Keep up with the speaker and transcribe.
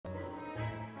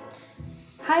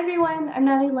Hi everyone, I'm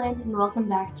Natti-Lin and welcome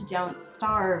back to Don't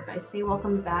Starve. I say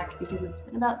welcome back because it's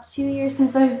been about 2 years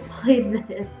since I've played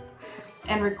this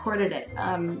and recorded it.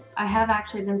 I have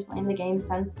actually been playing the game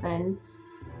since then.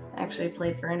 I actually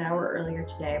played for an hour earlier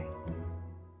today.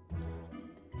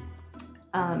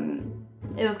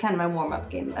 It was kind of my warm-up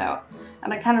game though,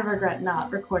 and I kind of regret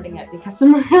not recording it because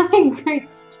some really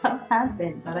great stuff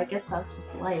happened, but I guess that's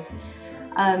just life.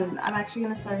 I'm actually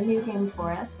going to start a new game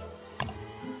for us.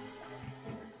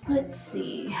 Let's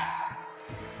see.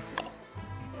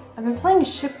 I've been playing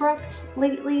Shipwrecked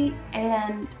lately,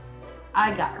 and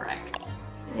I got wrecked.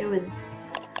 It was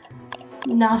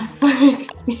not a fun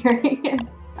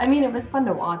experience. I mean, it was fun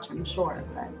to watch, I'm sure,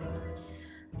 but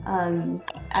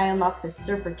I unlocked this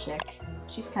surfer chick.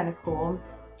 She's kind of cool.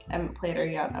 I haven't played her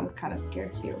yet. I'm kind of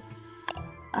scared too.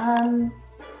 I've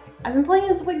been playing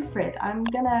as Wigfrid. I'm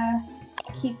gonna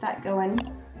keep that going.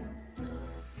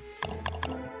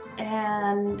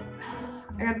 And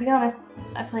I gotta be honest,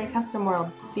 I play a custom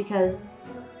world because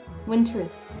winter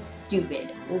is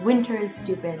stupid. Winter is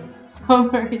stupid.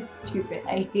 Summer is stupid.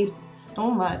 I hate it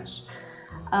so much.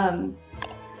 I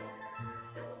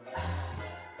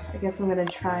guess I'm gonna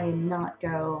try and not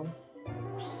go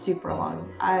super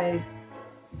long.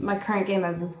 My current game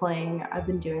I've been playing, I've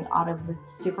been doing autumn with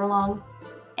super long,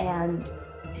 and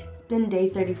it's been day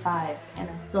 35, and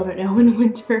I still don't know when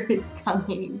winter is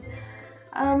coming.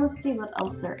 Let's see what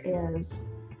else there is.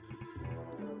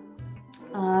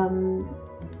 I'm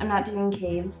not doing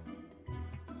caves.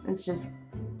 It's just,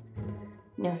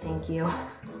 no thank you.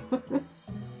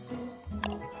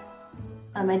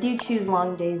 I do choose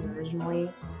long days originally.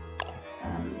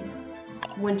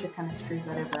 Winter kind of screws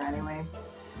that over anyway.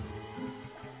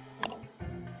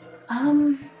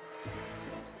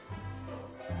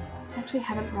 Actually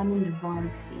haven't run into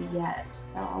Vargs yet,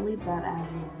 so I'll leave that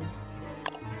as is.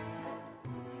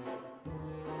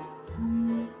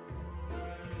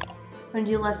 I'm gonna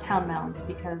do less hound mounds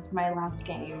because my last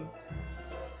game,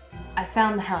 I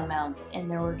found the hound mounds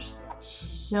and there were just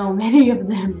so many of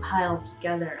them piled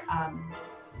together. I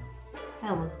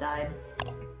almost died.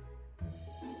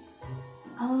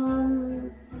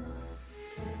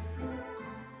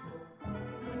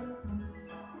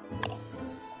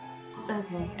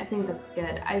 Okay, I think that's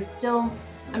good.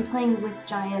 I'm playing with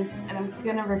giants and I'm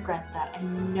gonna regret that. I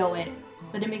know it,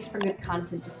 but it makes for good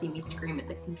content to see me scream at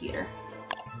the computer.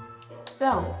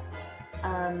 So, I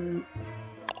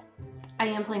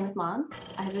am playing with mods.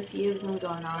 I have a few of them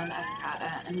going on. I've got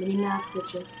a mini map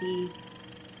that you'll see.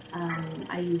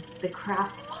 I used the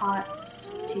craft pot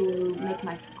to make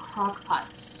my crock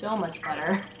pot so much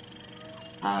better.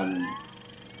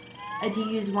 I do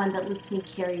use one that lets me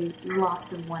carry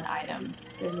lots of one item.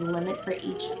 There's a limit for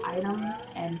each item,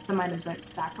 and some items aren't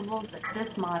stackable, but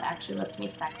this mod actually lets me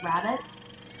stack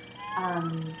rabbits.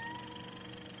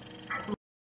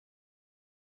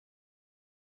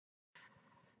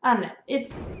 I don't know,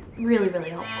 it's really, really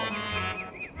helpful.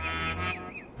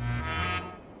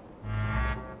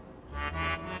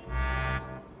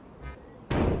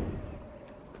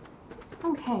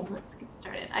 Okay, let's get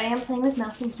started. I am playing with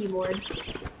mouse and keyboard.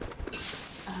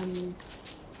 I'm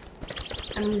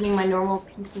using my normal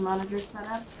PC monitor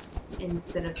setup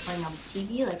instead of playing on the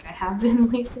TV like I have been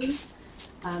lately.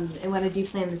 And when I do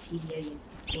play on the TV, I use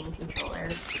the Steam controller,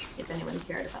 if anyone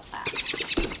cared about that.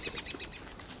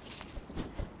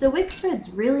 So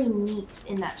Wigfrid's really neat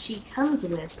in that she comes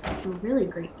with some really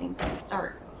great things to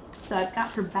start. So I've got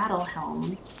her battle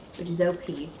helm, which is OP,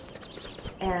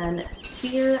 and a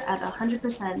spear at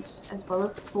 100%, as well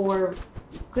as 4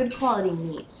 good quality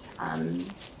meat.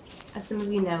 As some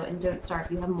of you know, in Don't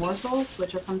Starve, you have morsels,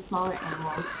 which are from smaller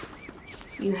animals.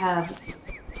 You have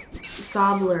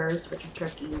gobblers, which are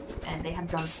turkeys, and they have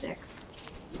drumsticks.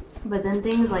 But then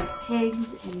things like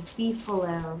pigs and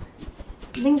beefalo,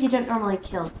 things you don't normally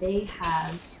kill, they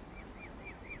have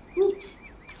meat.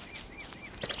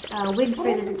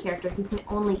 Wigfrid is a character who can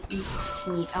only eat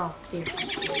meat. Oh, there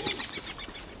he is.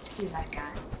 Screw that guy.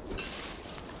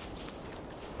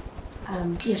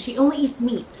 Yeah, she only eats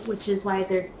meat, which is why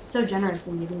they're so generous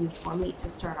in giving you 4 meat to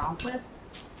start off with.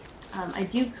 I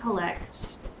do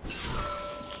collect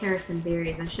carrots and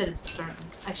berries. I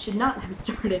should not have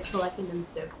started collecting them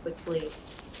so quickly.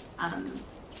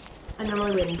 I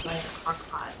normally wait until I have a crock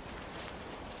pot.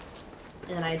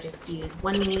 And I just use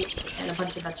 1 meat and a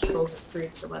bunch of vegetables or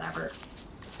fruits or whatever.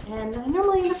 And I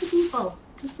normally end up with meatballs.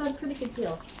 It's a pretty good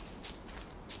deal.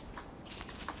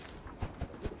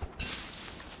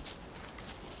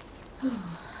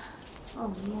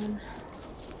 Oh man,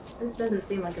 this doesn't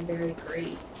seem like a very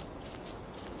great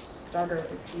starter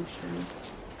location.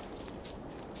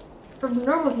 For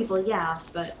normal people, yeah,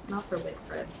 but not for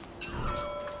Whitford.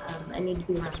 I need to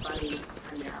be around buddies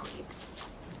primarily.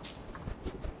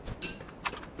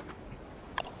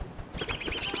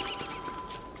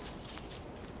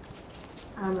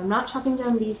 I'm not chopping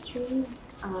down these trees.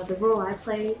 The rule I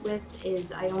play with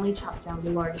is I only chop down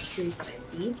the largest trees that I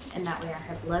see, and that way I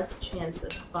have less chance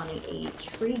of spawning a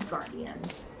tree guardian.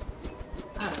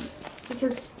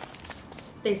 Because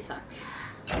they suck.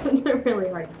 They're really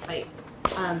hard to fight.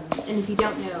 And if you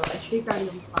don't know, a tree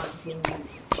guardian spawns when you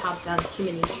chop down too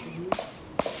many trees.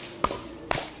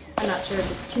 I'm not sure if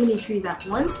it's too many trees at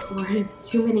once, or if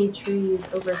too many trees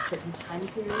over a certain time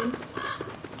period.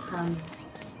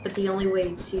 But the only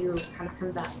way to kind of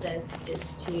combat this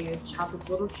is to chop as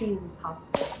little trees as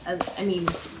possible. I mean,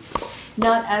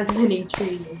 not as many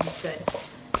trees as you could.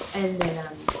 And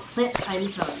then plant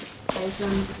pine cones. Pine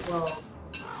cones will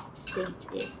sate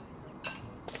it.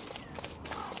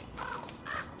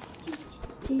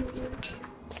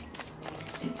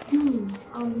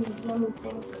 All these yummy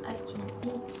things that I can't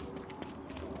eat.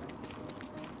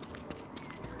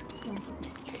 That's a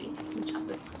nice tree. Let me chop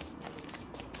this one.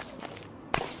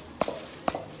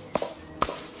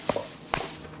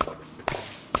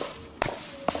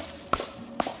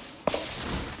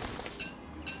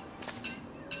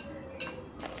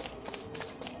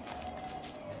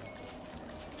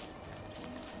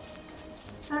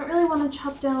 I don't really want to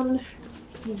chop down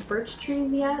these birch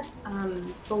trees yet.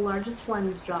 The largest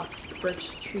ones drop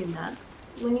birch tree nuts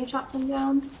when you chop them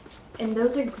down, and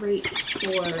those are great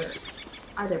for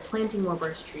either planting more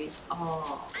birch trees,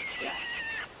 oh yes,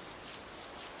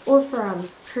 or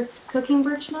for cooking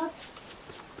birch nuts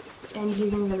and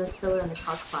using them as filler in a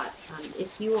crock pot.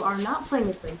 If you are not playing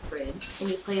as Winfred and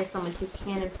you play as someone who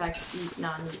can in fact eat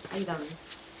non-meat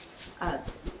items,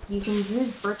 you can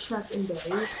use birch nuts and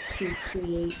berries to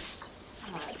create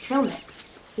trail mix,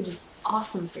 which is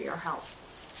awesome for your health.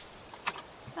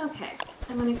 Okay,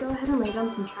 I'm gonna go ahead and lay down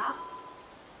some traps.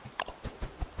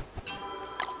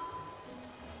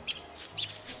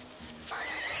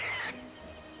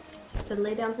 So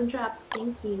lay down some traps,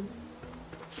 thank you.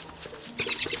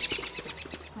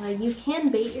 You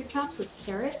can bait your traps with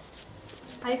carrots.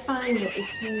 I find that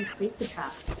if you place the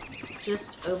trap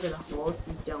just over the hole,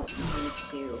 you don't need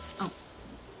to,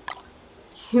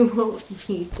 you won't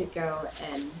need to go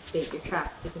and bait your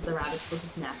traps because the rabbits will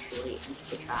just naturally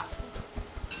enter the trap.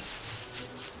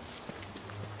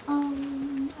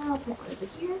 I'll put one over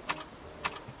here.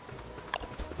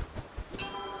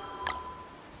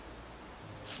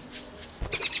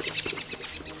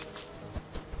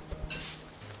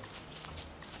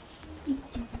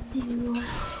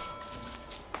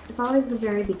 It's always the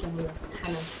very beginning that's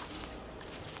kind of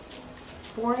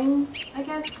boring, I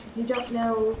guess, because you don't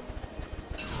know.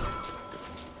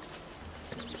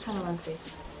 Kind of run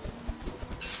faces.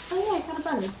 Oh yeah, I got a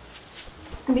bunny.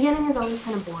 The beginning is always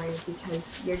kind of boring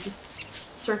because you're just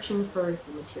searching for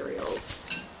the materials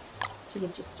to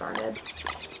get you started.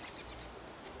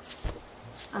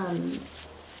 And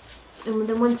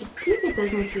then once you do get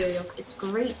those materials, it's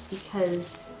great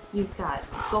because you've got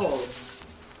goals,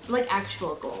 like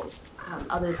actual goals,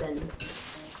 other than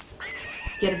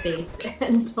get a base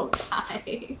and don't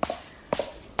die.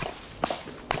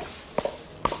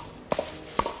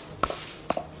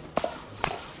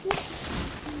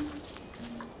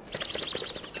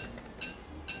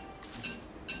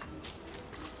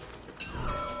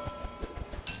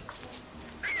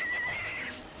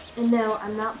 And no,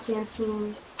 I'm not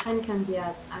planting pine cones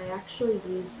yet. I actually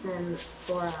use them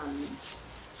for,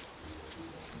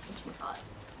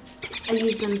 I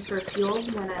use them for fuel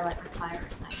when I light my fire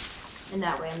at night. And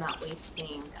that way I'm not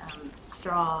wasting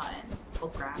straw and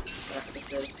old grass, whatever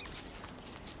this is.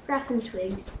 Grass and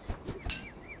twigs.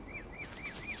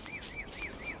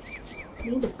 I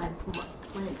need to find some more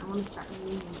flint. I want to start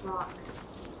using these rocks.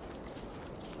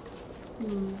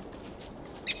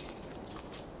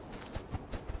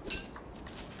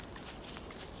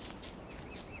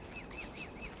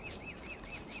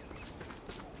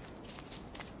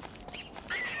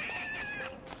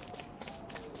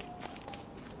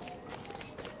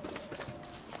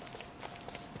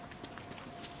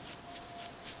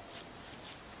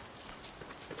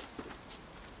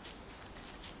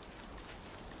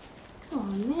 Oh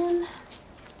man.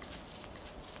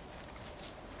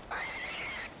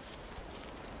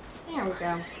 There we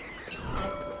go.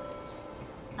 Excellent.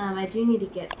 I do need to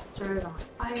get started on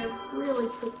my fire really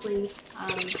quickly.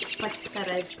 Like I said,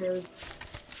 I chose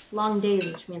long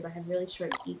days, which means I have really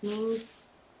short evenings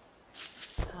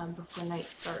before night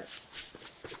starts.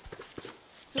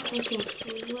 So I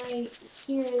think right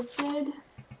here is good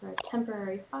for a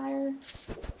temporary fire.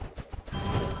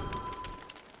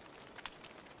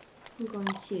 I'm going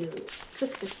to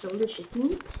cook this delicious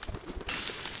meat.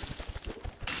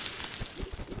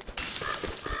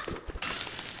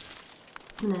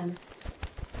 And then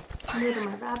murder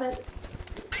my rabbits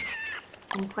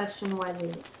and question why they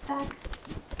didn't stack.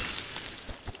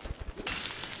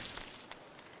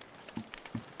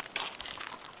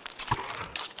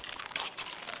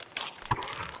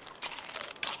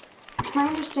 It's my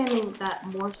understanding that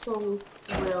morsels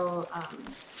will,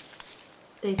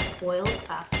 they spoil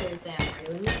faster than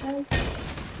regular meat does,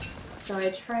 so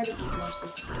I try to eat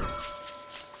morsels first.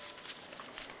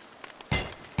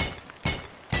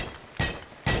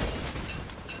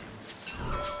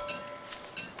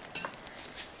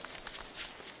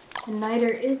 A niter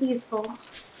is useful,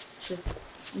 just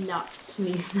not to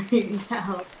me right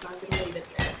now, so I'm gonna leave it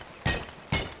there.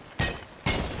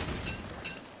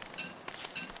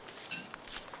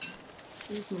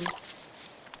 Excuse me.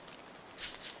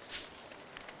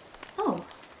 Oh,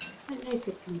 I didn't know you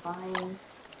could combine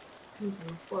items on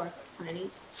the floor. That's kind of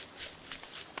neat.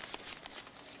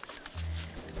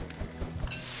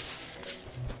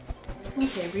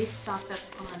 Okay, restock up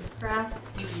on grass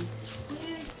and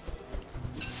twigs.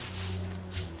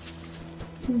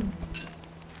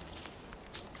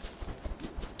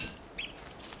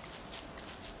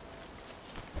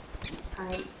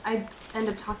 Sorry, I end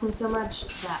up talking so much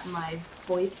that my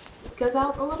voice goes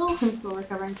out a little. I'm still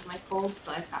recovering from my cold,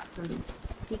 so I've got some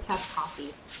decaf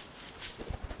coffee.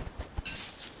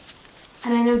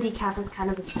 And I know decaf is kind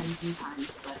of a sin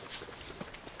sometimes, but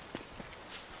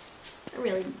I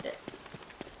really need it.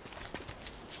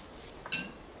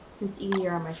 It's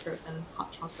easier on my throat than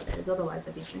hot chocolate is, otherwise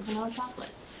I'd be drinking hot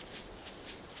chocolate.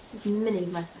 As many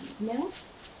of my friends know.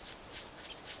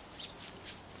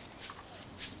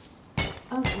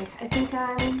 Okay, I think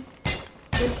I'm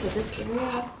good for this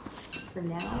area for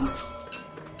now.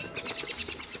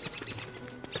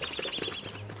 Just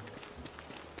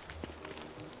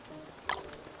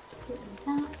get rid of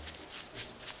that.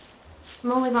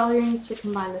 I'm only bothering to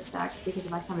combine the stacks because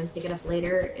if I come and pick it up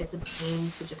later, it's a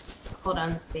pain to just hold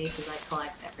down the space as I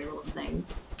collect every little thing.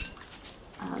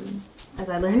 As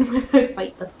I learned when I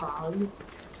fight the frogs,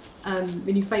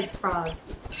 when you fight frogs,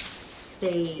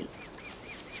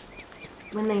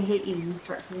 when they hit you, you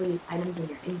start to lose items in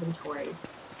your inventory,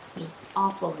 which is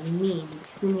awful and mean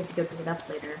because then you have to go pick it up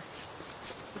later.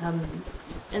 And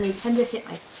they tend to hit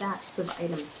my stacks of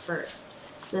items first.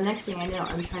 So the next thing I know,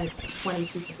 I'm trying to pick 20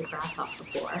 pieces of grass off the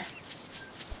floor.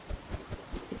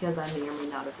 Because I may or may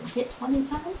not have been hit 20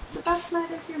 times, but that's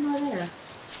neither here nor there.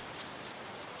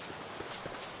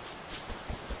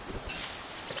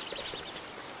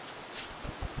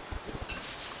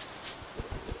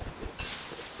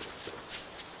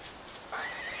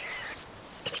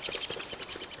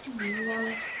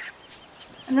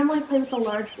 I normally play with a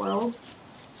large world.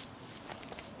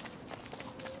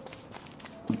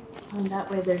 And that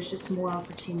way there's just more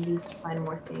opportunities to find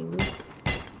more things.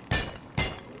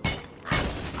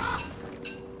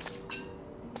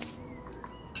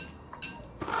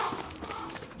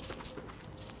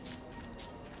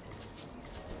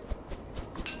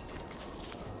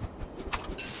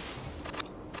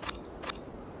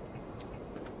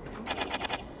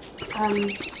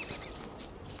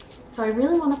 So I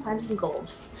really want to find some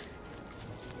gold.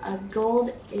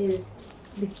 Gold is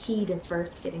the key to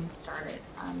first getting started.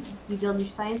 You build your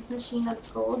science machine out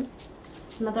of gold.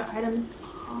 Some other items,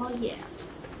 oh yeah.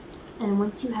 And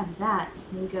once you have that,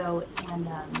 you can go and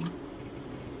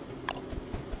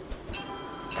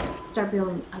start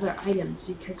building other items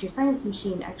because your science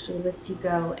machine actually lets you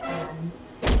go and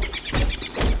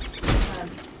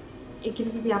it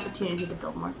gives you the opportunity to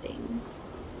build more things.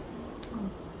 Oh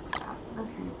crap,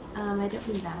 okay. I don't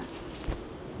need that.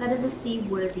 That is a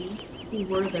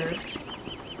seaworther,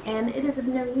 and it is of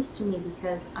no use to me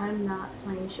because I'm not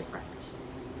playing shipwrecked.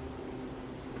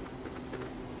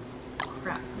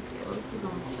 Crap, okay, well this is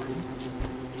almost done.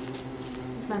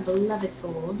 It's my beloved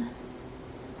gold.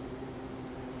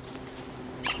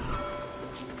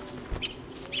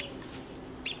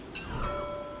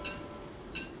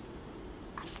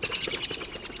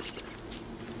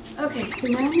 Okay, so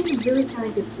now I'm in a really kind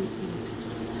of good place to move.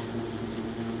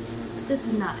 This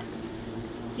is not it.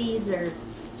 These are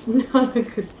not a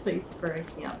good place for a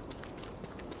camp.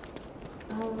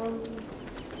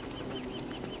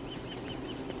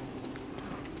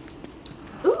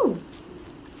 Ooh!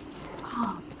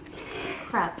 Oh,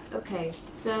 crap. Okay,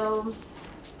 so...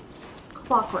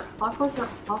 Clockwork. Clockwork are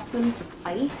awesome to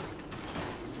fight,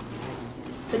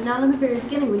 but not in the very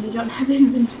beginning when you don't have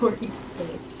inventory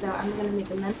space. So I'm going to make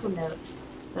a mental note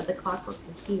that the clockwork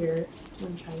are here. I'm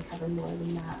going to try and cover more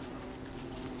than that.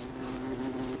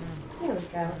 There we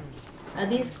go.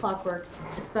 These clockwork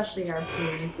especially are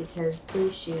pain because they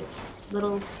shoot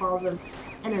little balls of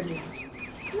energy.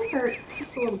 They hurt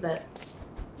just a little bit.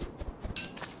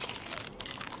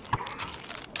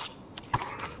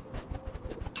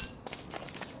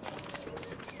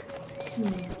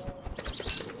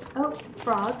 Oh,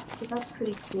 frogs, so that's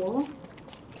pretty cool.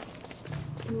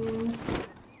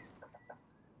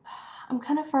 I'm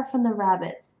kind of far from the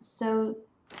rabbits, so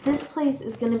this place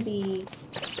is going to be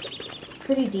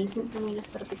pretty decent for me to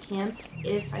set up a camp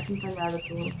if I can find rabbits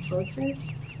a little closer.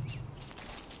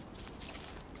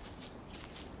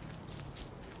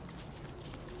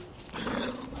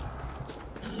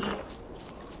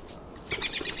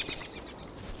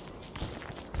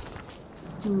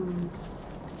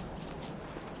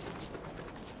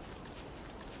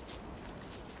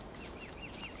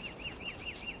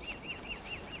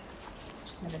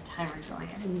 Just have a timer going. I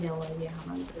have no idea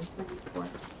how long I've been playing for.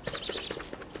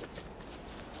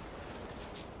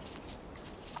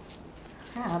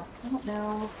 Crap, I don't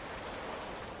know.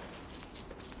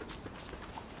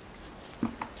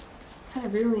 It's kind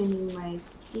of ruining my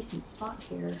decent spot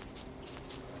here.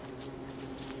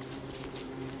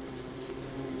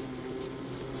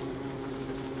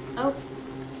 Oh.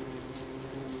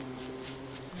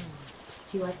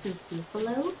 Do you like some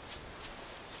beefalo?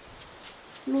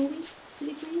 Maybe?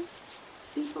 Pretty please?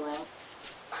 Beefalo?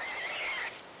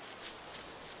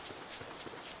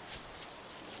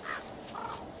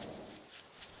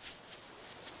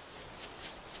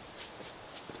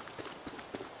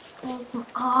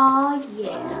 Aw,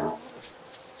 yeah.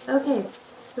 Okay,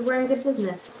 so we're in good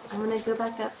business. I'm gonna go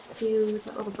back up to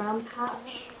the little brown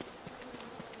patch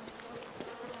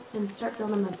and start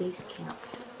building my base camp.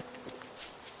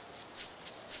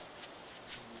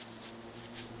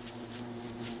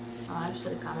 Oh, I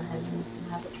should have gone ahead and made some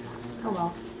rabbit traps. Oh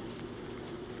well.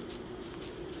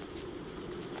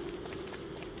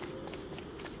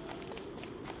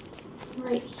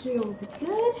 Right here will be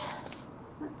good.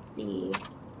 Let's see.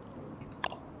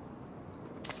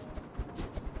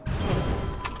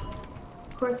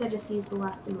 Of course, I just used the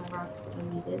last of my rocks that I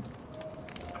needed.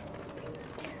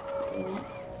 Dang it.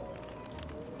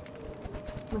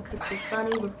 I'm gonna cook this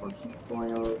bunny before he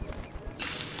spoils.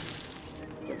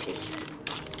 Delicious.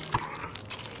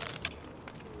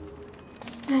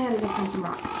 I gotta go find some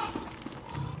rocks.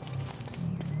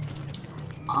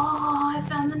 Oh, I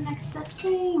found the next best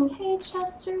thing. Hey,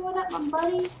 Chester, what up, my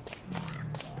buddy?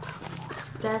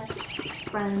 Best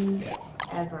friends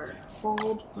ever.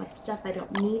 Hold my stuff I don't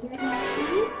need right now,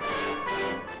 please.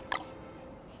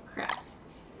 Crap.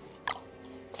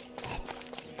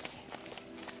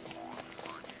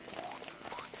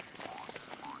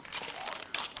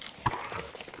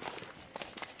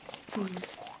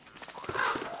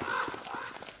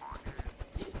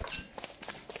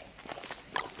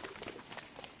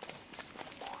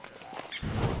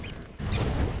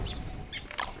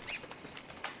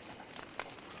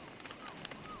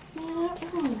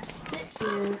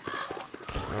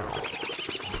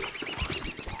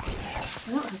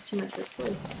 Too much of a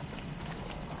choice.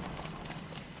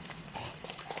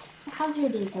 So how's your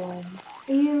day going?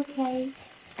 Are you okay?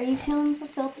 Are you feeling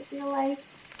fulfilled with your life?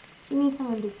 You need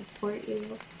someone to support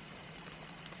you.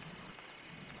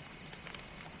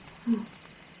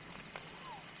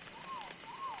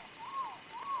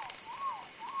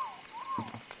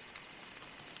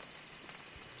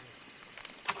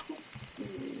 Let's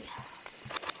see.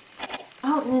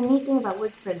 Oh, and the neat thing about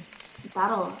Woodford's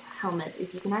battle helmet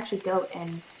is you can actually go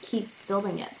and keep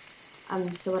building it.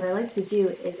 So what I like to do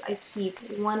is I keep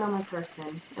one on my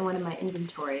person and one in my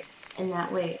inventory, and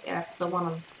that way if the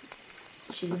one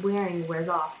she's wearing wears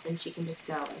off, then she can just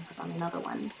go and put on another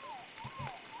one.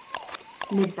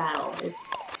 Mid-battle,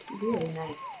 it's really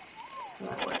nice how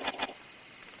that works.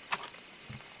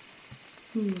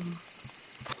 I'm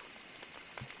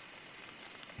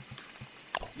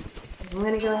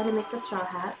gonna go ahead and make the straw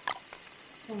hat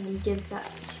and give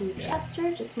that to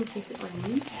Chester just in case it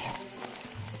rains.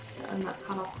 So I'm not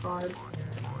caught off guard.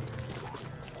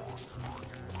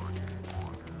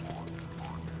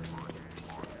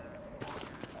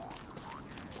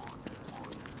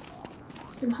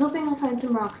 So I'm hoping I'll find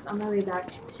some rocks on my way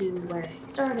back to where I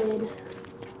started,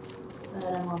 but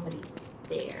I'm already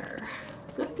there.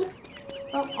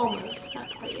 Oh, almost,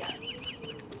 not quite yet.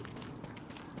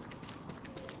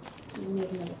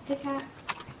 Make another pickaxe.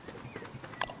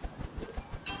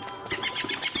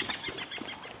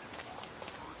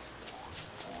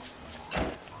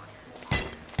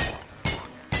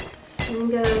 I'm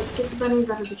gonna go get the bunnies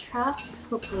out of the trap.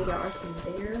 Hopefully there are some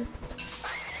there.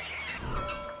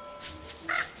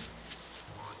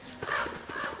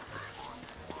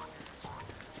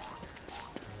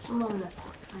 a moment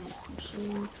of science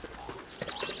machine.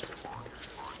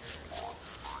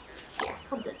 Here,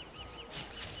 hold this.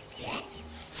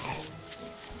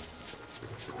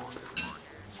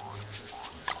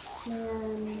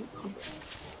 And hold this.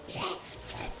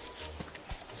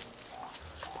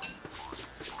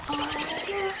 Oh,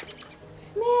 yeah.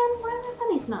 Man, why are my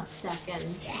bunnies not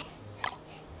stacking? I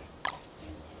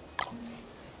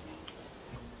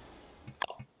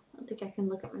don't think I can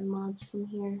look at my mods from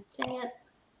here. Dang it.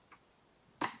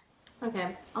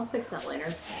 Okay, I'll fix that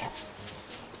later.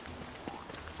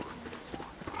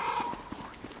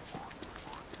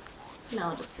 No,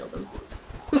 I'll just kill them.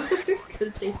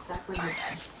 Because they stack when they're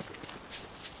dead.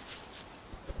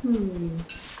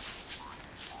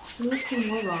 Need some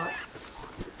more rocks.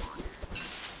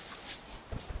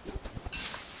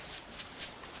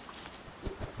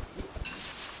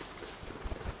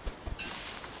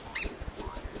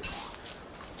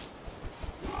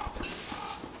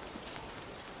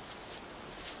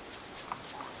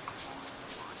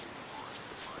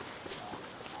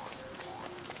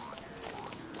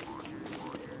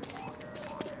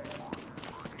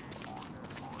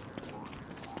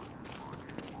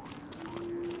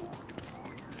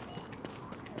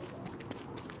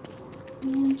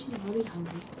 Man, she's already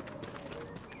hungry.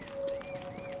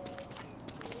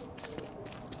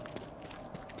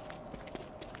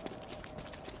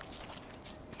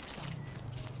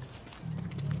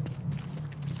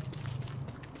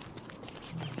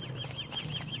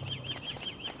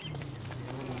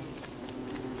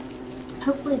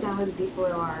 Hopefully down where the people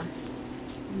are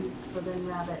these southern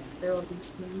rabbits, there will be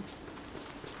some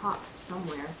crops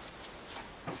somewhere.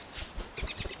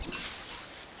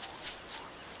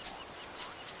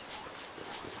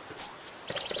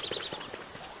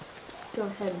 Go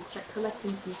ahead and start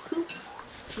collecting some poop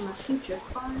for my future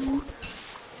farms.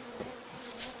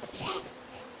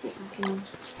 See if I can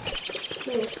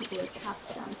lay a couple of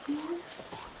traps down here.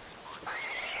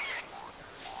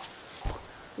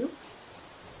 Oop.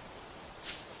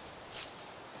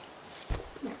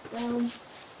 There we go.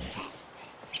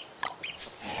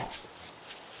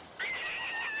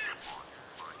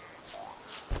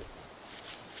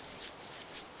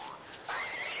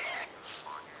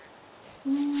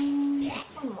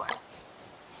 One more.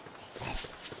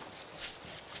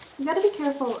 You gotta be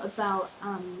careful about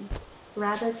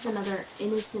rabbits and other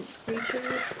innocent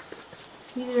creatures.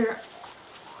 These are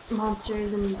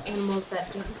monsters and animals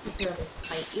that don't necessarily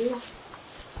fight you.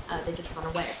 They just run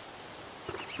away.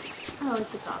 I like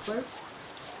the gobbler.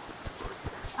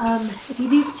 If you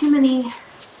do too many,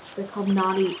 they're called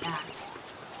naughty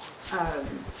acts.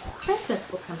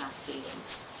 Krampus will come after you.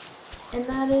 And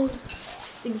that is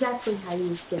exactly how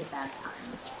you get a bad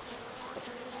time.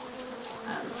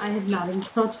 I have not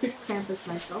encountered Krampus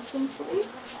myself, thankfully,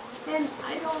 and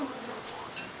I don't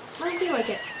feel like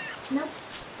it. Nope.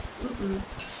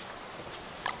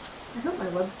 I hope my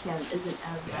webcam isn't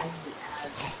as laggy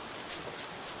as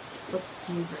looks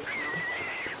to me right now.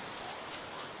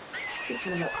 I'm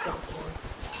kind of upset with this.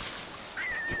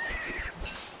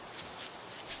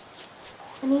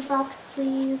 Any box,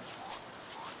 please?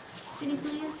 Pretty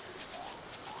please?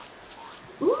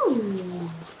 Ooh!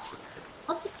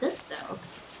 I'll take this though.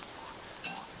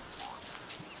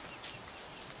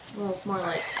 Well, it's more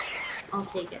like, I'll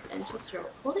take it and Chester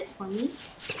will hold it for me.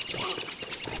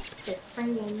 Okay,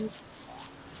 springs.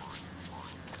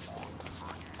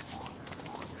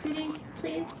 Pretty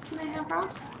please, can I have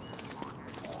rocks?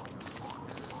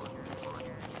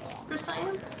 For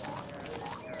science?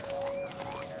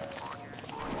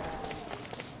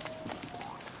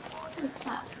 What is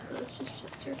that? Oh, it's just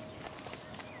Chester.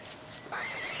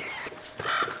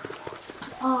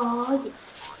 Oh, yes.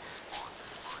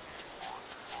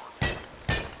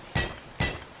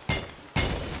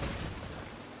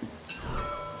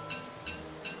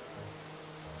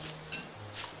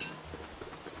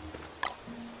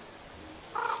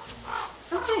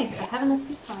 Okay, so I have enough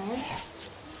for science.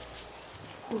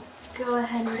 We'll go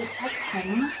ahead and get back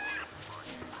home.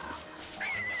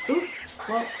 Ooh,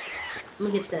 well, I'm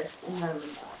gonna get this and then I'm gonna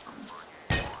go home.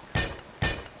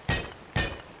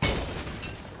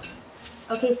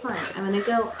 Okay, fine. I'm gonna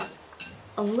go up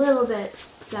a little bit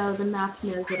so the map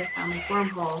knows that I found this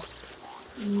wormhole.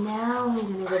 Now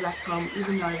I'm gonna go back home,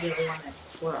 even though I really want to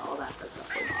explore all that that's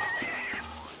upwards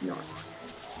north.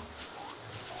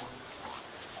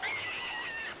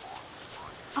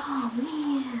 Oh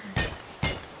man!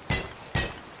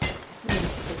 Let me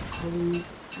just take all these,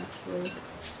 actually.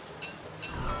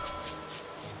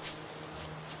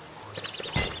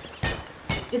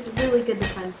 It's really good to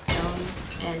find stone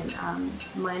and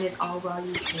mine it all while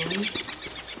you can,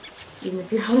 even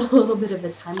if you're on a little bit of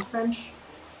a time crunch.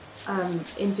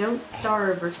 In Don't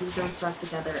Starve versus Don't Starve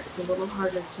Together, it's a little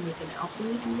harder to make an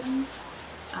alchemy item,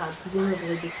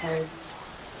 presumably because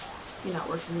you're not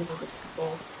working with other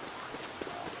people.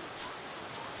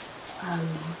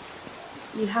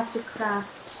 You have to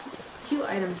craft 2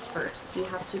 items first. You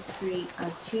have to create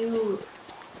 2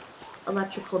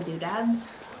 electrical doodads.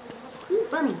 Ooh,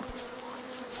 bunny!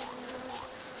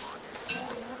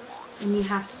 And you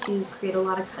have to create a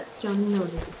lot of cut stone in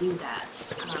order to do that.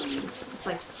 It's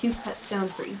like 2 cut stone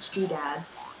for each doodad,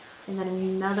 and then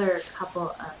another couple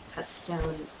of cut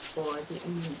stone for the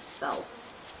engine itself.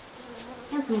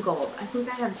 And some gold. I think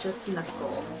I have just enough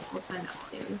gold. We'll find out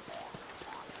soon.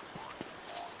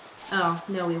 Oh,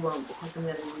 no we won't, because I'm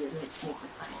going to be using it to make the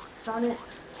science. Darn it.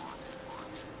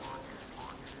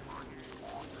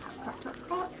 Crap, crap,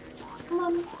 crap. Come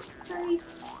on, hurry,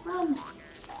 run.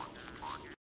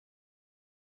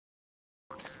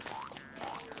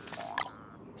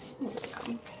 There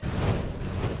we go.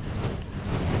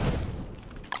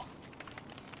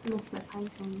 I miss my pine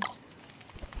cones.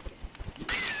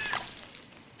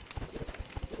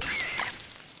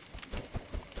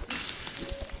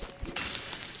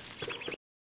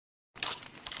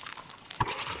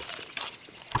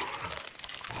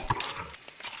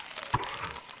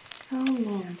 Oh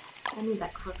man, I need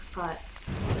that crock pot.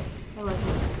 Otherwise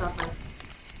I'm gonna suffer.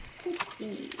 Let's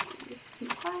see. Some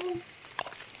science.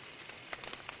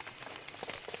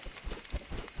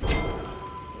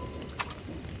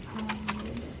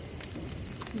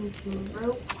 Need some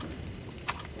rope.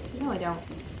 No, I don't.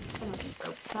 I don't need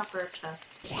rope. Not for a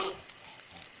chest.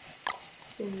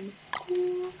 There's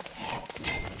 2.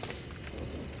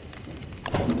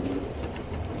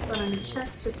 Put on a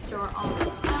chest to store all my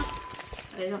stuff.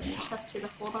 But I don't need Chester to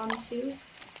hold on to.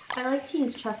 I like to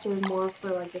use Chester more for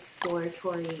like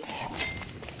exploratory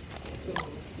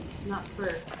things, not for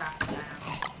crafting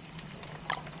items.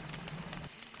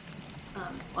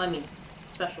 Well, I mean,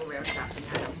 special rare crafting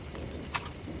items.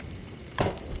 I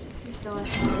feel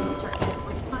like I'm gonna start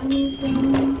refining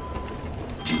things.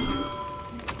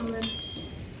 Excellent.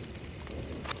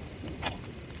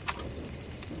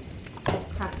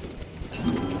 Practice.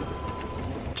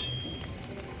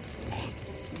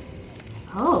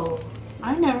 Oh,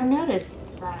 I never noticed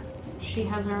that she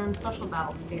has her own special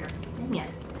battle spear. Dang it.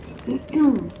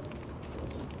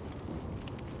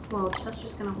 Well,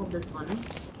 Chester's gonna hold this one.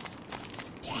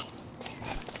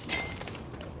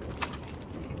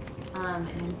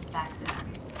 And back that.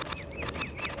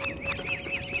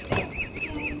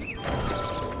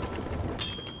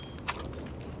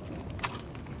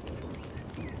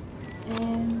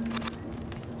 And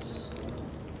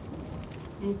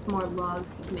I need some more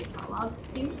logs to make my log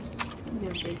suit. No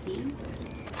biggie.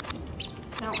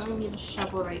 I don't really need a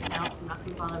shovel right now, so I'm not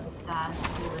gonna bother with that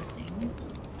and other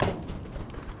things.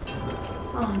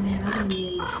 Oh man, I'm gonna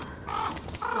need a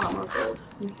lot more gold,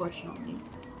 unfortunately.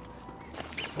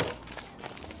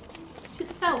 To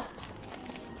the south!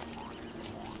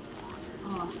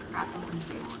 Oh crap,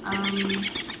 I'm hungry.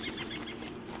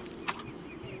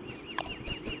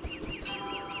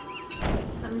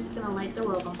 I'm just gonna light the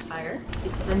world on fire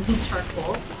because I need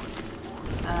charcoal.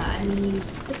 I need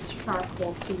 6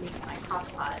 charcoal to make my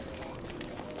crock pot.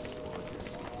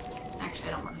 Actually,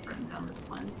 I don't want to burn down this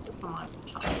one. This one I want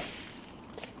to chop.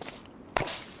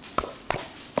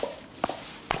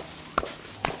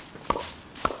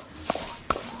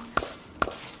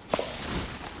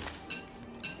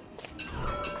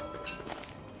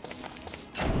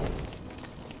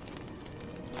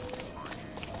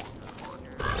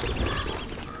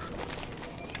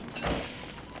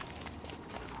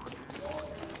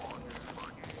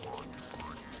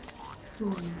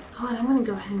 Oh, and I want to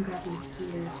go ahead and grab these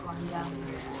gears while I'm down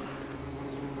here.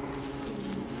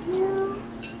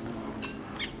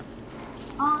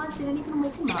 Aw, didn't even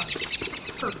wake them up.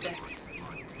 Perfect.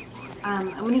 I'm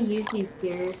going to use these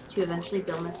gears to eventually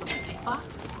build myself an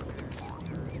icebox.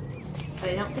 But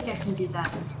I don't think I can do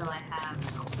that until I have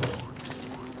health.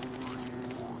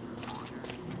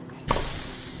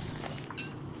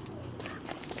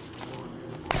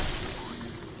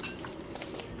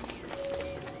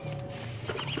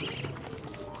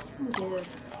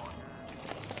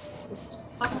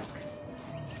 Just box.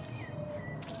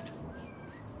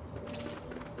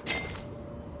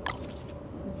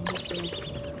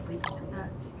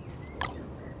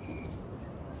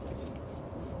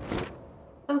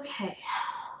 Okay.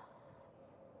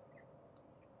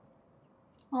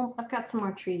 Well, I've got some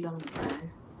more trees on the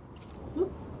burn.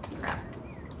 Oop, crap.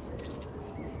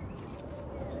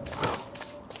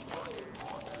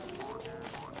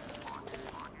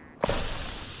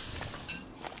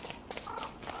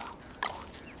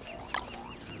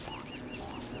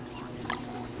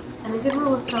 good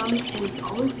rule of thumb is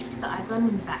always keep the eye gun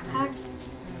in the backpack.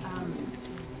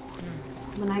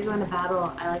 When I go into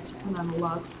battle, I like to put on a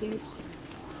log suit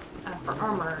for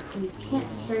armor, and you can't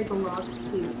carry the log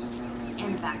suit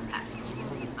and backpack.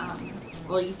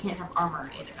 Well, you can't have armor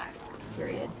in a backpack,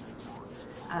 period.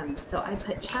 So I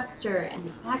put Chester in the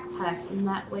backpack, and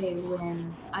that way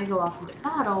when I go off into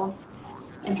battle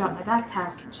and drop my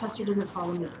backpack, Chester doesn't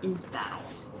follow me into battle,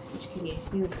 which can be a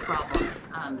huge problem.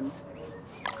 I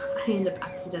end up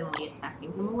accidentally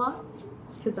attacking him a lot,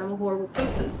 because I'm a horrible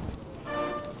person.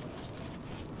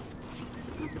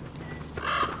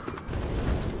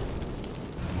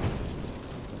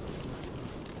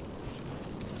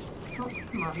 Oh,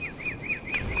 come on.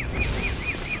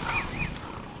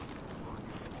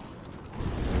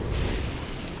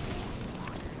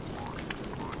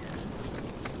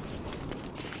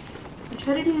 I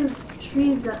try to do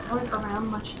trees that aren't around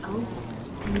much else,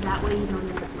 and that way you don't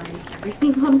end up lighting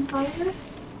everything on fire.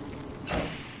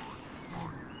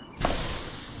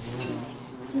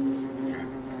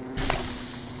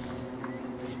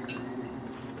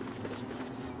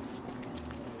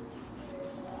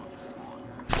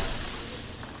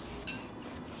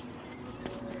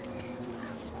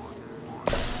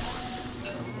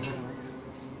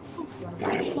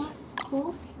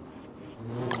 Cool.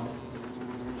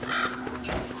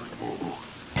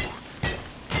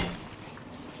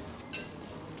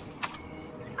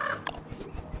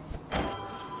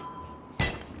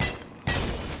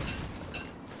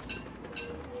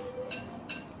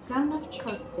 Got enough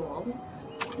charcoal.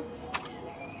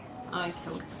 Oh, I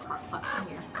killed the crock pot in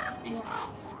here. Dang it.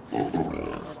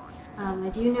 I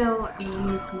do know I'm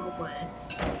gonna need some more wood.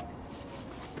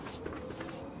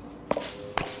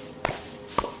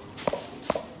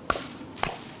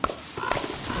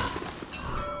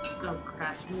 Oh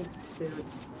crap, I need some food.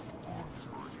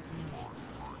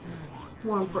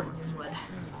 More important than wood.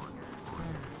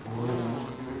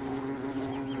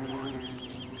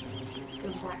 Let's go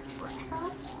back to our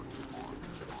traps.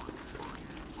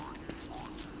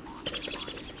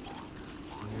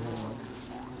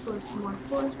 Explore some more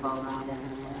forest while we're at it.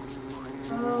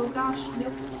 Oh gosh,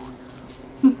 nope.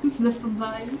 Never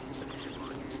mind.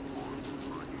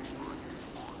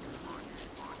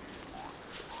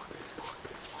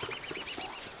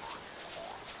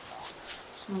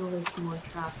 I'm gonna leave some more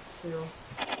traps too.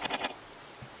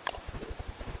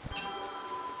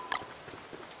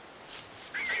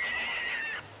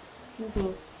 Excuse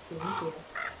me. Thank you.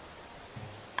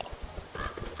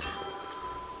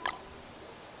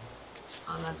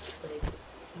 Oh, that's twigs.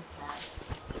 That's bad.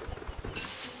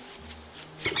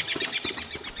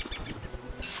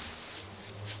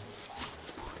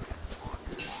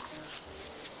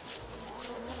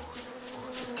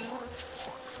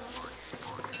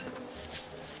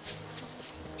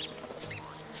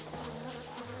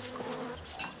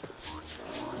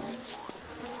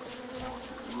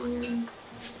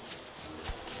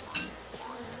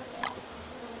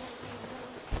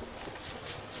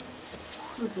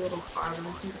 It was a little far, but I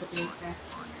think it'll be okay.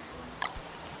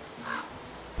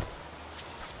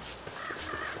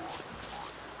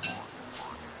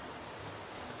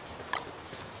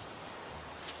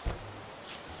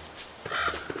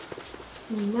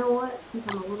 You know what? Since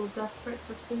I'm a little desperate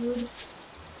for food,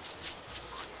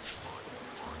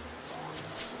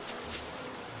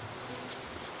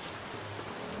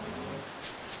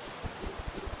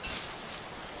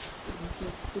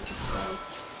 it's super slow.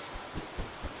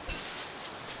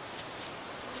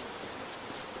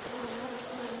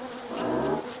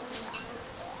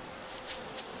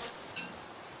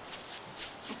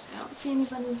 Actually, I don't see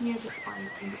anybody near this line,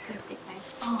 so I'm just gonna take my.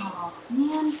 Oh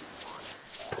man.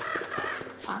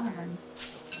 Iron.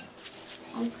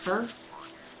 Okay. Good.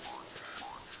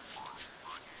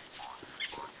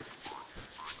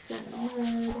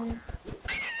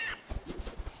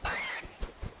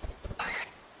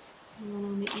 I'm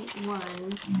gonna eat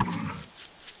one.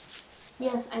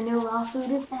 Yes, I know raw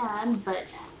food is bad, but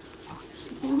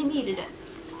we needed it.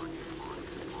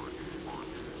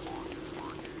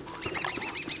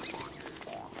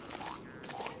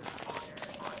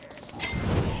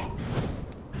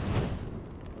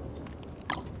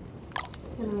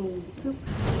 I'm gonna use a poop.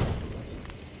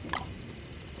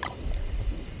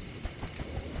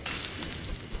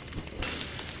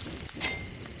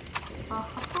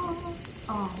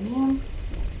 Oh man.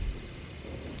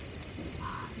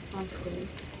 This one,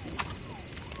 please.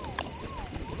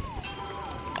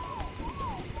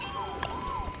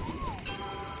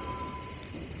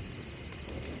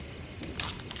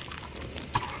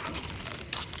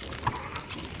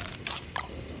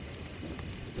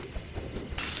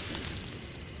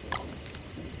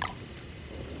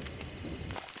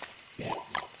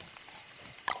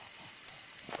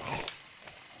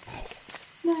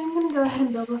 ahead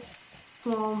and build a...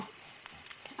 Well,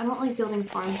 I don't like building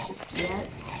farms just yet.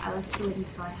 I like to wait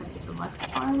until I have the deluxe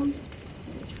farm,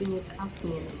 which we need the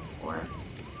alchemy in for.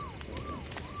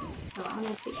 So I'm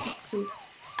going to take this poop,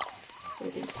 put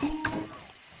it in here,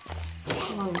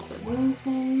 along with the room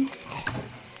thing.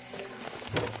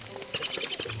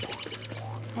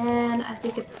 And I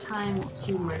think it's time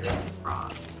to murder some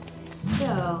frogs.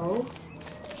 So,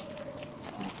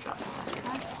 I'm just gonna drop the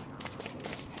backpack.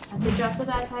 I said drop the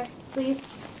backpack, please.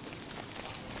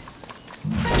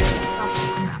 Oh,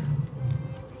 crap.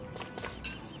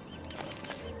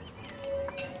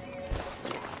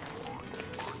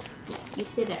 Yeah, you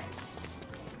stay there.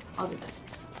 I'll be back.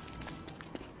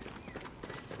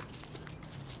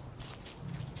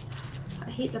 I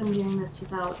hate that I'm doing this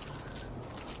without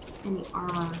any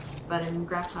armor, but in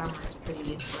grass armor is pretty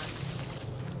useless.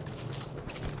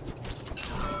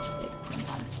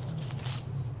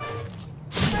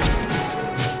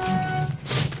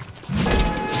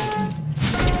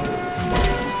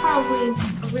 It's probably a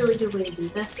really good way to do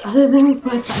this, other than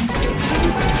what I'm doing.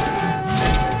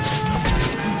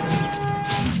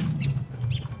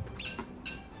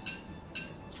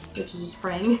 Which is just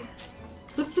praying.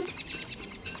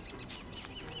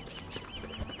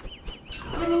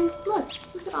 I mean, look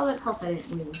at all that health I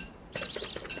didn't lose.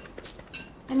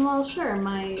 And while sure,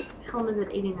 my helm is at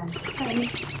 89%, I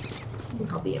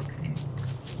think I'll be okay.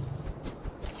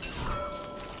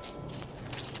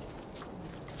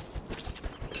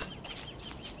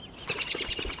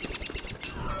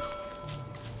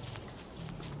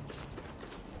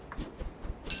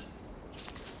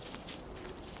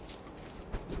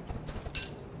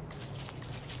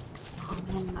 Oh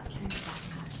man, I'm not carrying a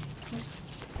backpack. Oops.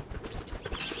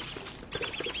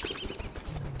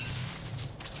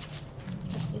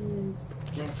 Is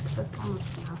 6, that's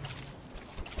almost enough.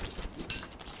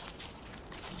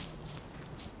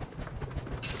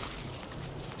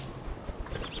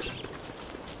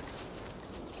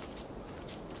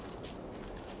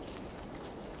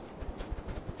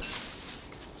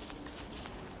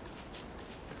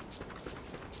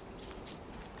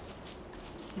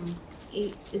 And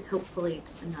 8 is hopefully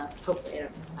enough. Hopefully I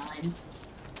don't have 9.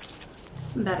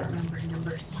 I'm bad at remembering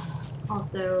numbers.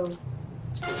 Also,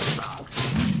 screw the frog.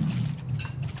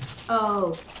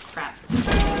 Oh, crap. Man,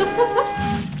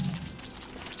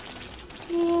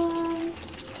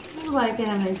 I don't like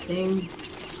having these things.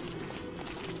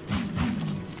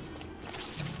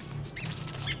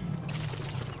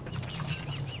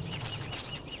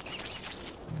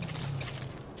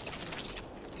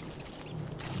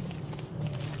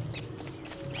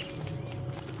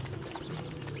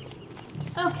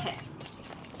 Okay.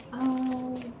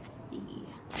 Let's see.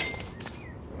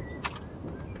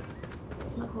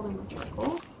 I'm not holding my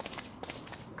charcoal.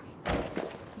 There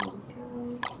we go.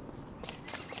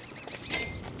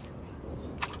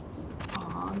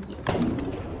 Aw, yes.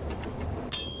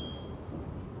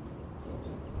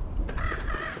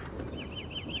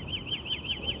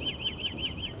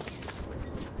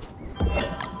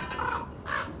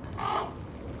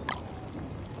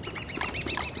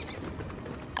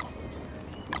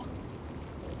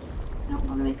 I don't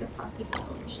want to make a froggy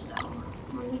village though. I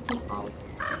want to make them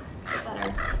balls better.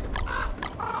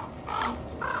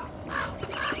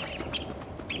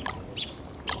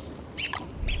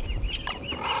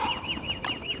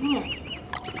 Man.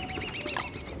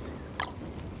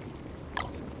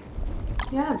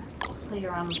 You gotta play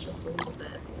around with this a little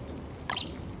bit.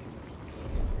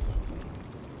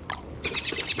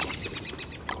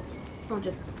 Or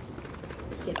just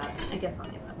give up. I guess I'll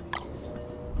give up.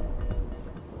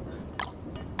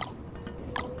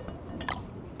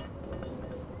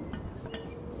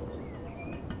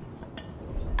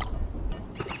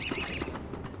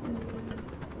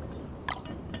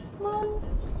 Come on,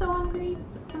 I'm so hungry.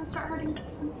 It's gonna start hurting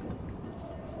soon.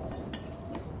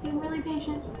 Being really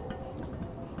patient.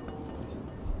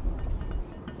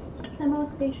 The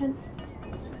most patient.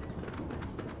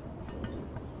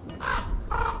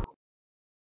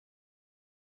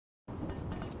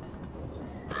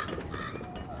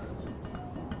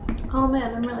 Oh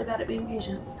man, I'm really bad at being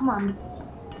patient. Come on.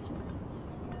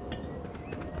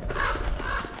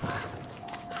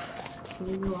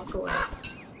 Slowly walk away.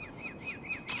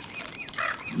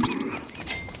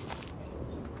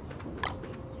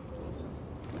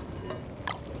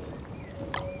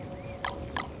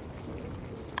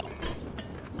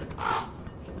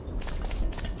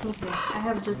 Okay, I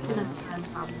have just enough time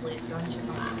probably to go and check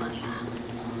on my money.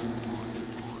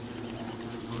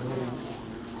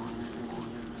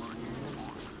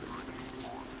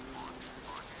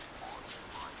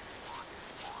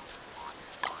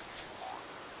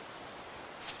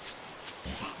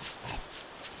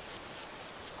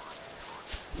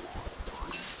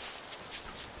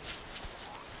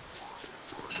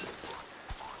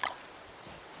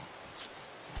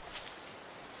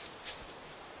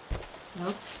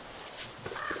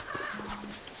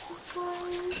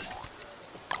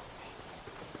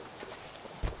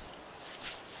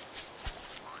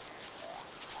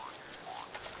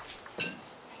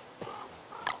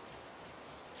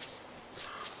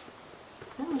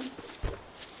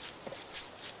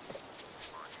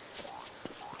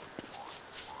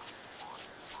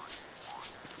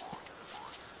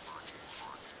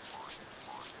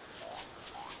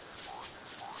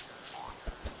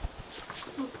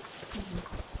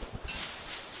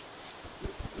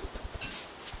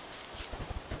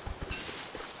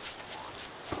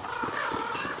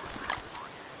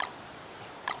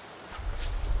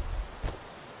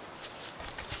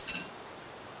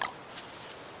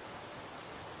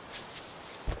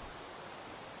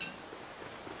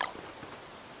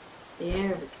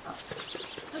 There we go.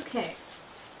 Okay.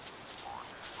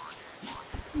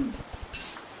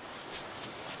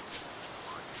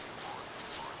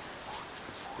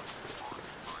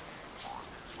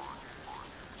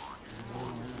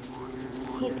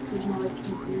 I hate that there's no like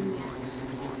convenient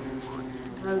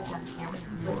road down here, but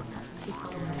hopefully it's not too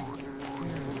far away.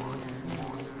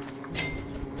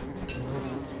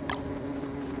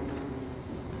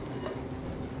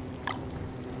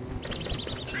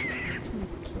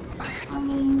 Just kill the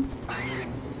bunnies.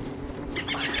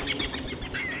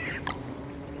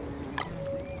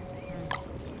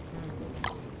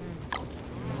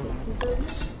 Some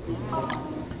delicious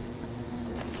meatballs.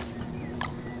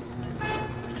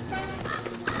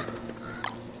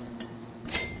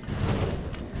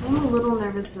 I'm a little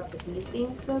nervous about the bees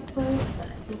being so close, but I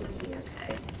think it'll be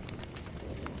okay.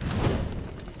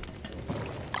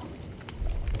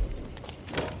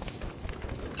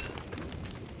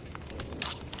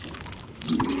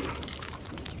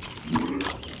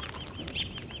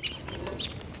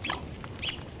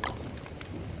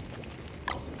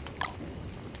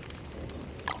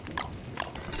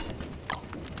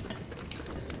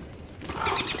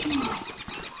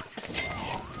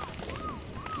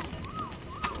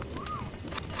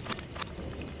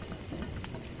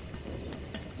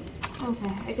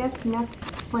 Okay, I guess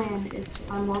next plan is to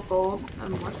find more gold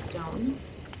and more stone.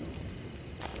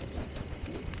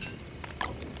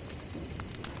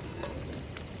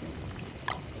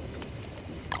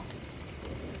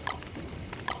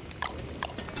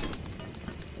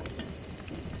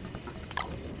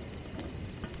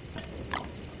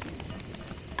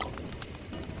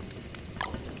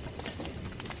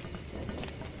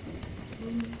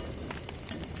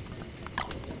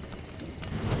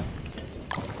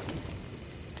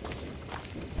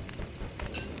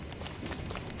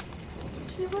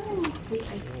 Actually, what do I need the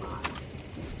ice blocks?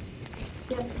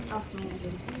 Yep, off my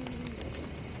engine.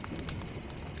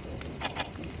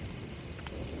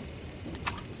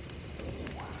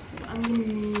 So I'm gonna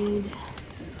need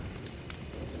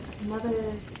another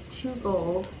 2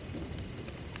 gold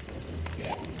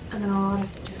and then a lot of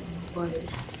stone wood.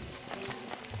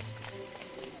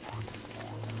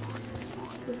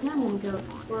 Because now I'm gonna go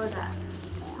explore that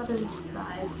southern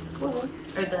side of the wood,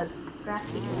 or the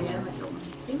grassy area like I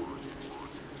wanted to.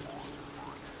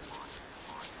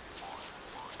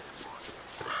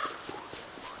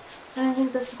 And I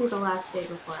think this will be the last day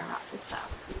before I wrap this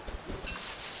up.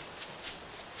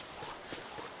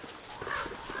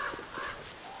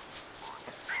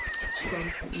 Just going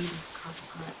for eating carpet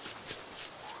hut.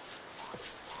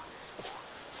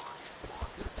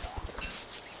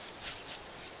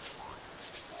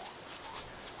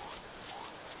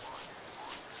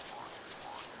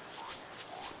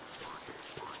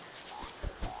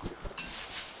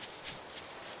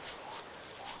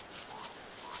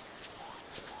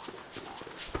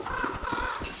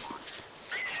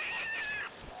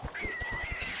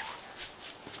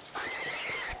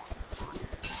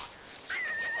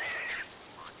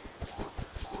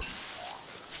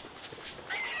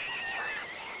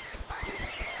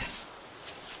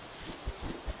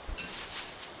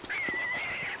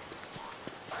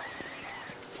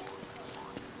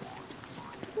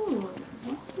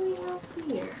 What do we have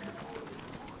here?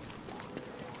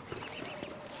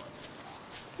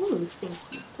 Ooh, thank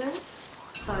you, sir.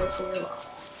 Sorry for your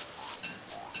loss.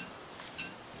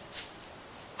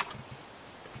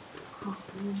 Oh,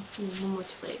 I need one more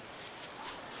twig.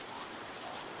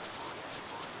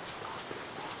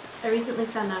 I recently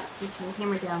found out you can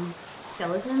hammer down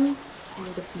skeletons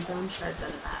and get some bone shards out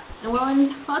of that. And while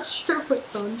I'm not sure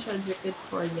what bone shards are good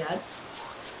for yet,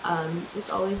 it's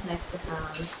always nice to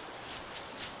have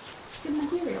good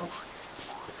material.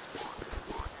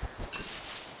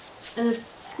 And it's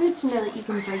good to know that you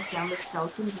can break down the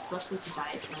skeletons, especially if you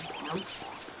die at some point.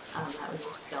 That way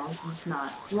your skeleton's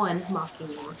not, 1, mocking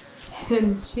you,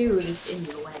 and 2, just in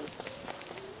your way.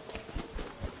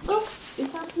 Oh, we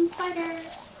found some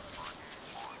spiders!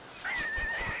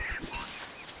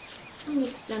 I'm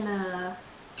just gonna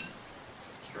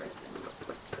take care of them real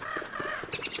quick.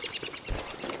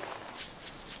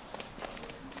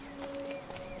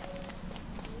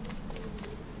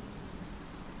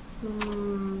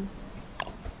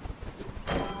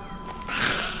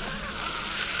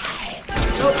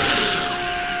 Oh!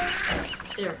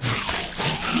 There.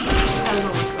 That was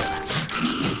almost bad.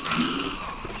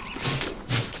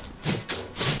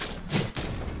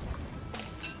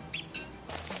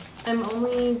 I'm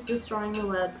only destroying the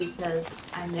web because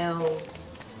I know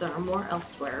there are more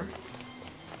elsewhere,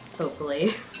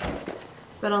 hopefully,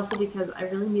 but also because I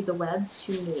really need the web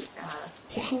to make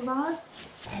fishing rods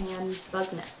and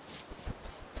bug nets.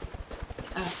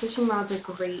 Fishing rods are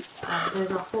great. There's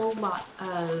a whole lot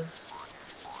of,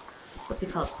 what's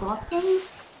it called, flotsam,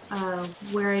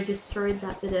 where I destroyed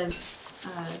that bit of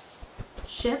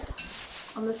ship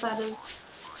on the side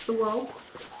of the world.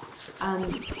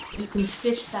 You can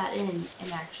fish that in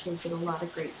and actually get a lot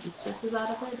of great resources out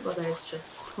of it, whether it's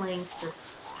just planks or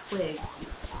twigs.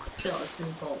 Still, it's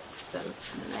in bulk, so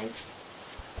it's kind of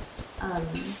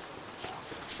nice.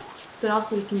 But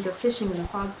also you can go fishing in the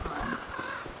fog ponds.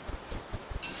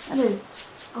 That is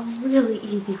a really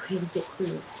easy way to get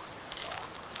food.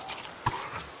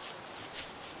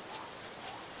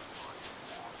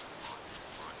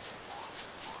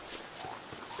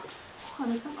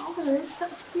 Oh, is that all there is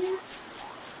up here?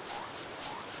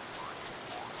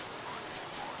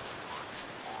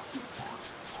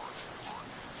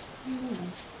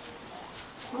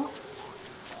 Well,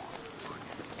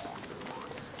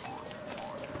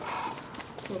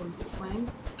 it's a little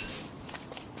disappointing.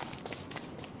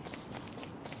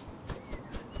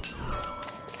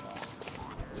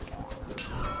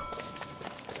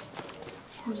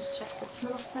 I'll just check this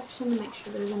middle section to make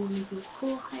sure there's anything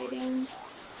cool hiding.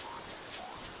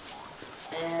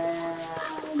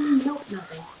 Nope,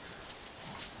 nothing.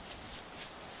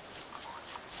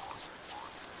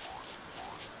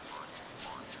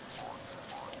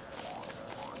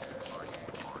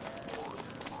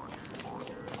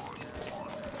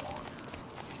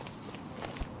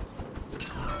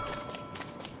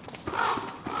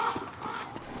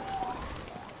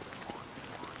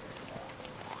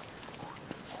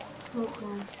 Okay.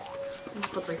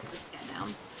 Let's break this guy down.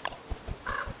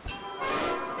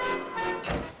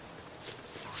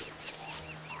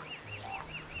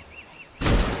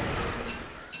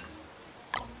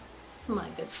 My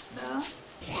good stuff.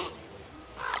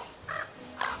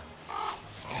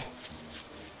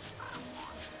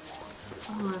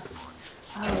 Oh,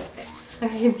 okay. I'm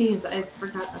confused. I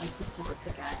forgot that I picked up a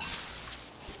pickaxe.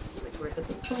 Like, where did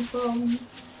this come from?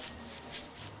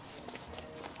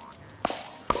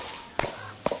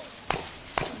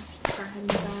 Start heading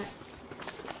back.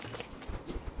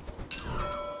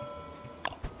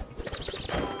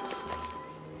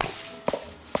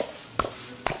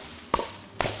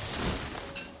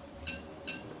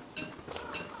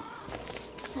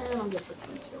 And I'll get this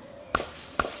one too.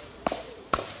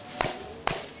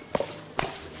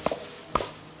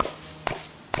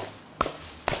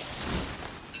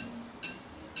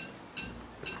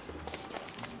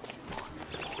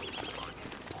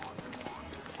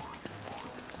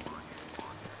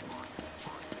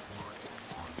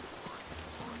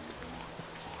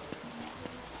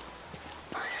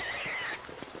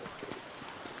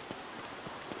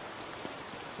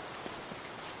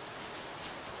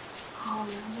 Oh,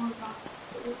 there are more rocks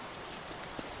too.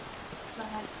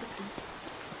 Side cooking.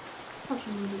 How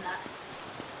should we do that?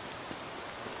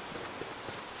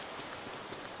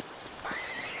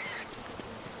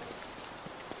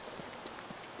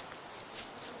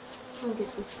 I'll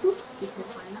get this poop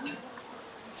because why not?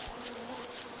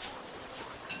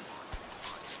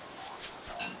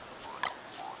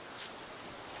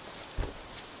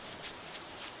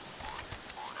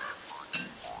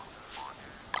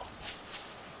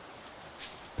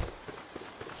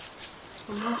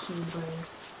 I'm watching you, buddy.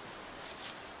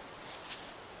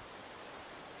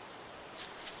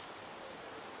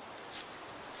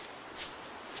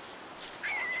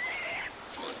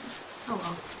 Oh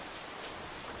well.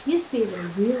 You used to be able to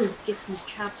really get these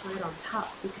traps right on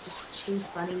top, so you could just chase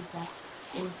bunnies back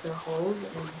into the holes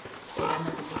and they'd end up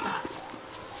in the trap.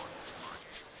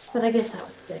 But I guess that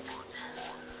was fixed.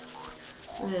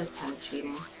 That is kind of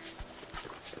cheating.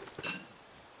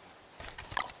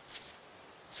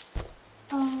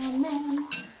 Oh man,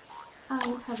 I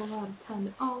don't have a lot of time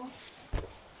at all.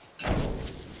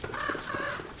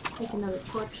 Take another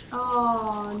torch.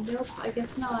 Oh, nope, I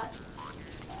guess not.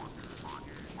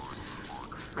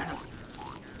 Crap.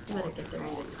 I better get there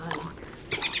in good time.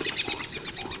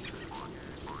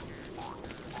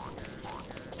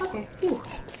 Okay, phew.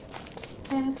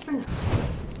 And for now.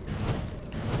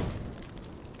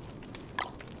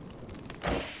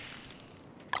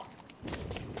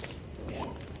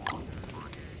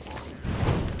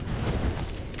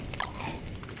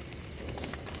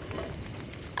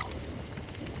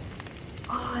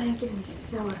 Oh, I didn't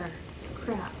fill her.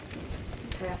 Crap.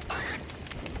 Okay.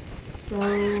 So...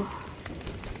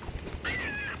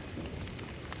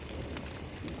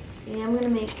 yeah, I'm gonna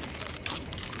make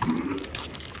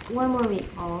one more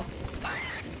meatball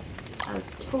out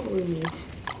of totally meat.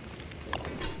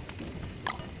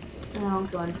 And I'll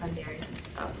go and find berries and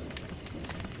stuff.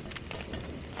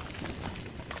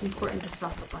 It's important to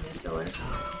stock up on your filler.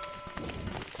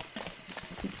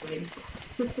 Twigs.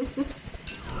 Okay,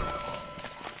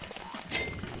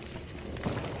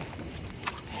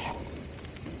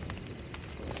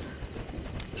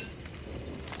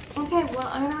 well,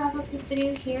 I'm gonna wrap up this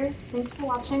video here. Thanks for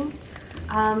watching.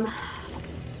 I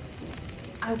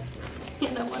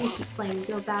want to keep playing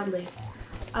real badly.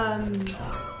 I'm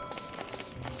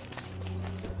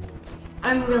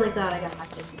really glad I got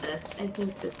back into this. I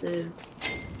think this is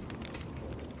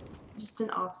just an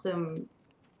awesome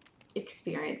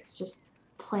experience, just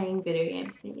playing video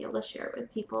games, being able to share it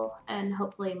with people, and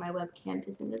hopefully my webcam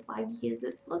isn't as laggy as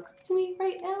it looks to me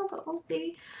right now, but we'll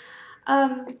see.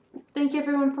 Thank you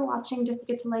everyone for watching. Don't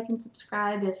forget to like and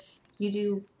subscribe if you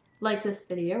do like this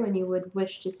video and you would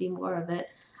wish to see more of it.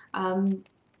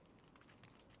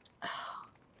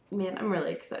 Man, I'm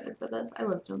really excited for this. I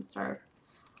love Don't Starve.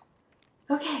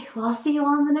 Okay, well, I'll see you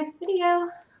all in the next video.